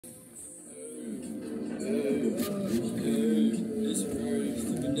It's free.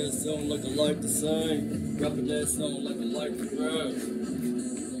 Singing that song like I like to sing. Rapping that song like I like to rap.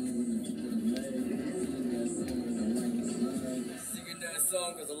 Singing that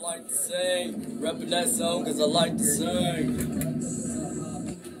song cause I like to sing. Rapping that song cause I like to sing.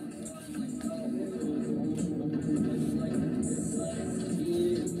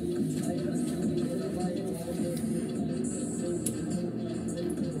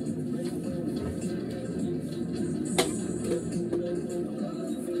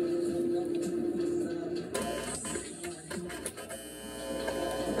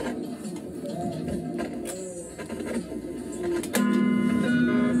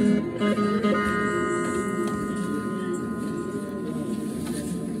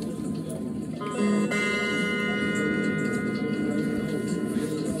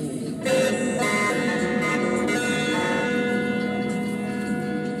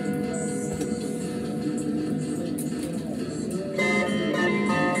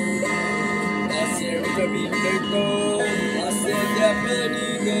 The beat they go, I said that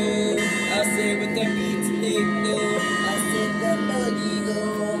melody go. I said with the beat they go. I said that melody go.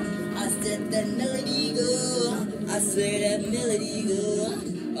 I said that melody go. I said that melody go.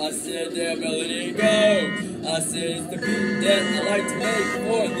 I said that melody go. I said it's the beat that I like to make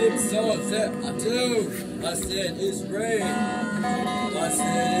for them songs that I do. I said it's great. I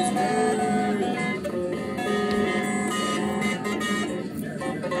said it's great.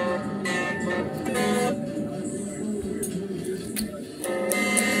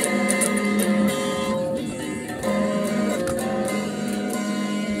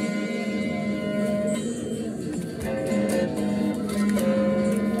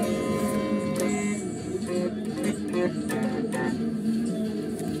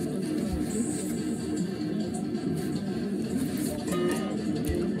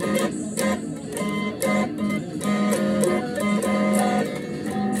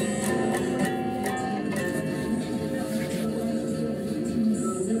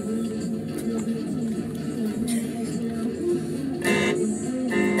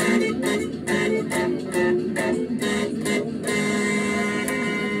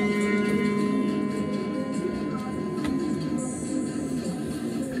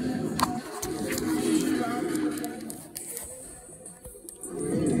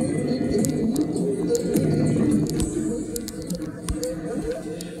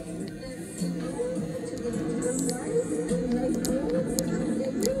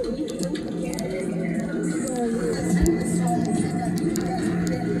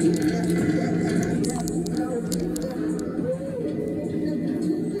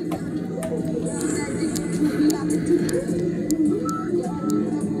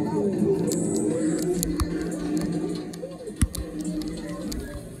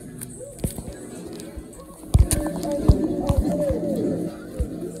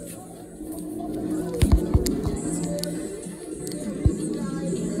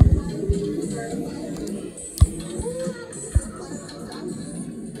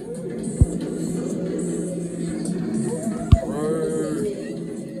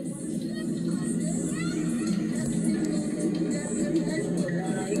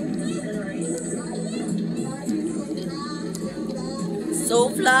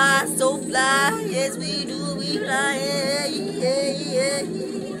 So fly, yes we do, we fly, yeah.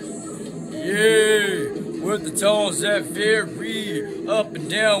 Yeah, with the tones that vary up and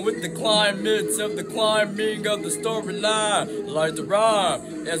down with the climates of the climbing of the storyline. Like the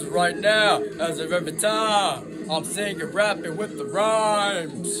rhyme, as of right now, as of every time, I'm singing, rapping with the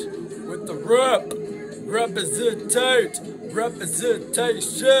rhymes, with the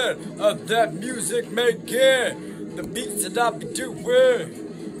representation of that music making. The beats that I be doing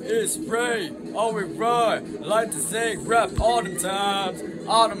is spray, always run, like to sing, rap all the times,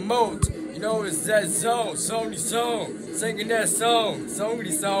 all the modes. You know it's that zone, Sony song, singing that song,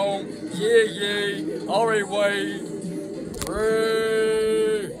 Sony song, yeah, alright way.